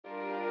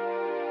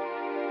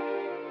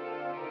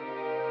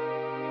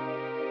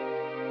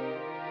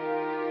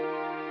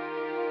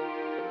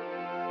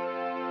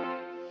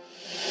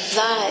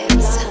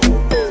vibes.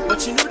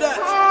 But you knew that.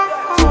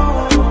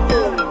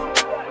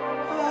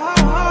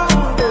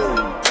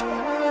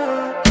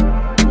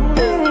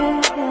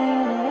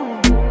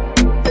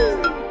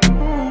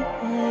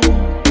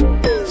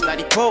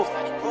 Slidey Pope.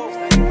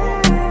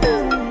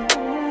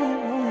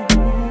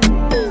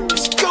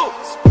 Let's go.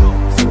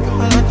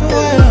 I like the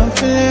way I'm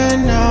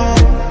feeling now.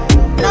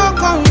 Not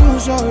gonna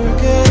use your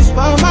regrets,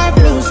 but my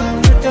blues I'm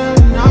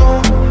written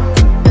now.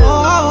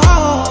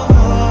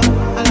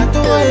 I like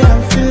the way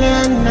I'm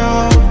feeling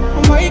now.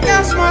 I'm why you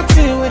got smart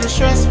team with the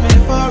stress me,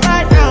 but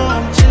right now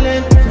I'm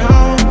chilling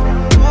now.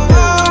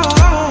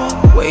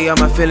 Way out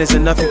my feelings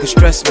and nothing can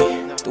stress me.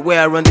 The way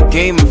I run the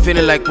game, I'm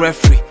feeling like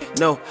referee.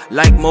 No,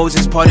 like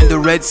Moses parting the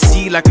Red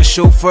Sea, like a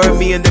chauffeur,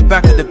 me in the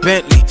back of the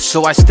Bentley.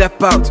 So I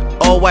step out,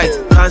 all white,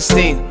 can't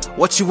stain.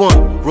 What you want?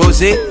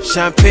 Rosé,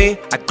 champagne?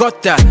 I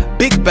got that.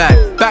 Big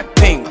bag, back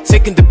pain.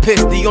 Taking the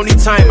piss, the only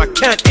time I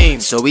can't aim.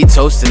 So we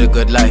toasted a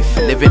good life,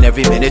 living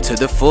every minute to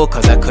the full,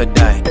 cause I could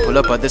die. Pull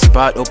up at the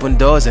spot, open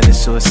doors and it's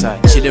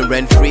suicide. Chilling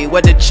rent free,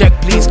 where the check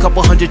please,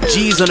 couple hundred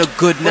G's on a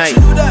good night.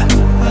 I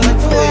like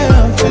the way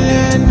I'm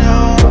feeling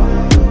now.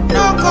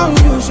 Not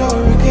gonna use your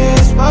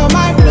regrets, but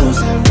my blues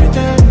I'm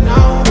written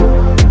now.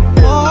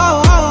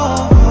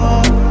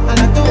 I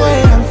like the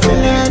way I'm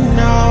feeling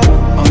now.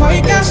 I'm why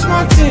you got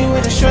smart team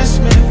with the stress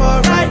me,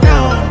 but right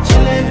now I'm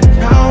chilling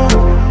now.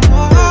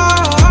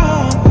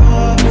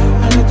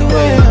 I like the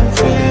way I'm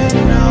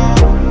feeling now.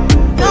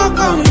 Not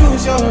gonna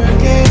use your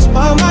regrets,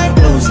 but my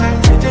blues I'm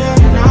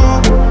written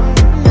now.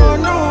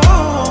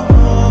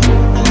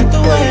 I like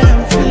the way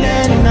I'm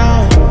feeling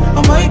now.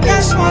 I'm why you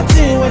got smart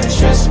team with the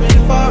stress me,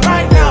 but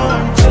right now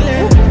I'm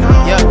chilling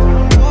now. Yeah.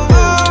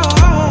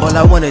 All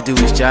I wanna do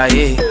is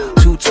jaye.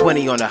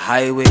 220 on the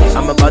highway.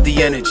 I'm about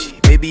the energy.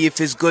 Baby, if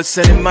it's good,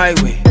 send it my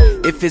way.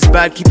 If it's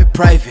bad, keep it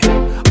private.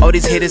 All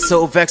these haters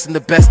so vexed, I'm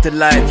the best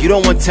alive. You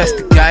don't want to test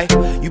the guy.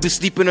 You been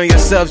sleeping on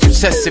yourselves, you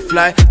test it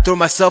fly. Throw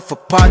myself a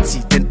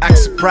party, then act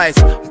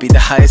surprised. Be the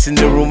highest in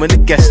the room when the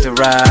guests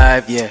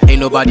arrive. Yeah, ain't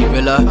nobody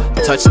realer.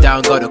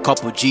 Touchdown, got a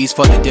couple G's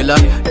for the dealer.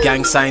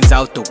 Gang signs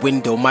out the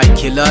window, my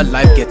killer.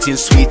 Life getting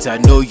sweeter,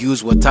 no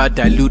use water,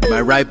 dilute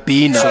my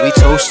Ribena. So we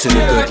toast to the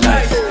good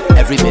life.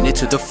 Every minute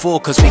to the full,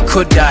 cause we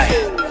could die.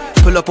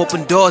 Pull up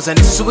open doors and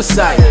it's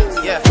suicide.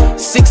 Yeah,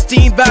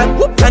 16 bad,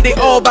 whoop, and they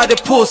all by the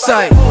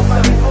poolside. I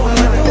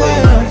like the way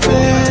I'm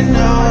feeling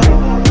now.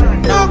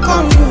 Not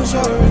gonna use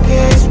your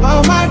regrets,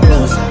 but my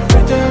blues I'm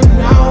written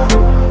now.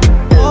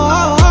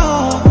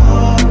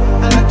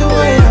 I like the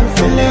way I'm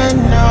feeling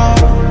now.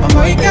 I'm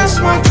why you got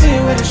smart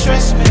team with the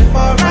stress me,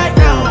 but right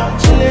now I'm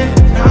chilling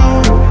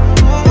now.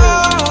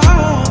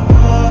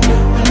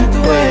 I like the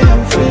way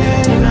I'm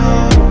feeling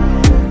now.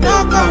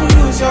 Not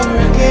gonna use your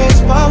regrets,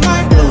 but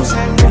my blues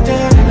I'm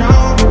written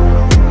now.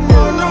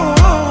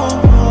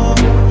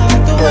 I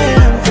like the way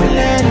I'm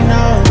feeling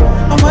now.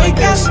 I'm why you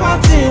got smart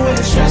team with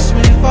the stress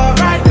me, but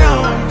right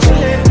now I'm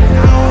chilling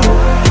now.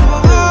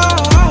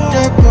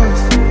 Dead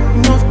boys,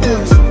 enough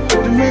dust,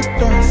 they make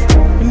dust,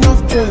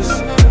 enough dress,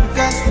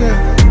 gas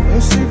left,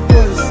 MC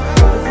boys,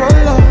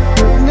 roll up,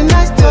 and the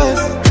nice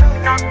dust.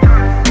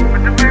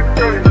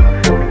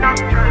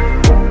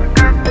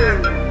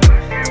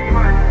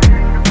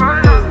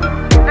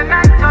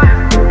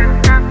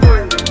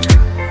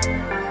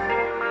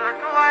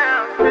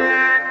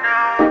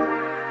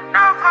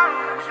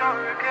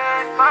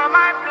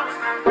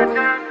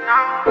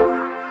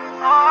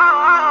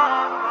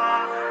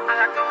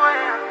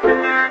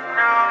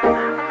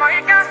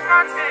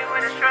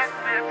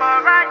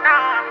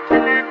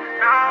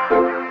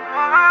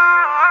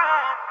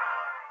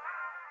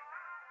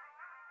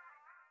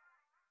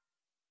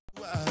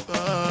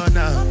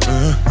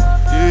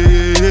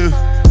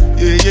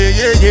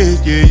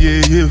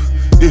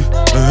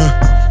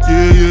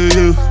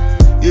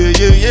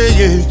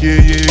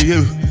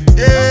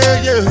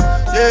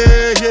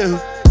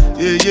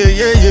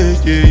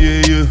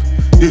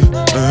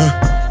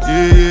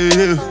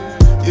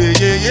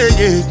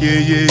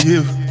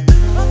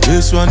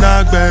 This one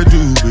I better do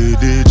with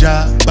the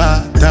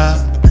jabata.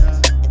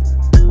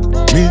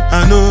 Me,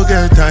 I no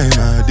get time,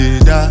 I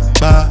did that,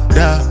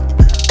 da.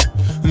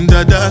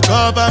 Dada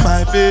cover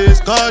my face,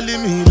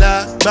 calling me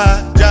like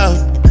Baja.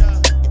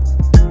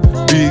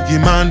 Biggie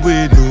man,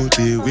 we know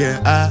they wear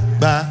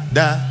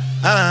abada.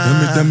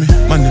 Tell me,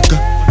 my nigga,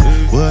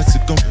 what's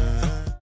it come?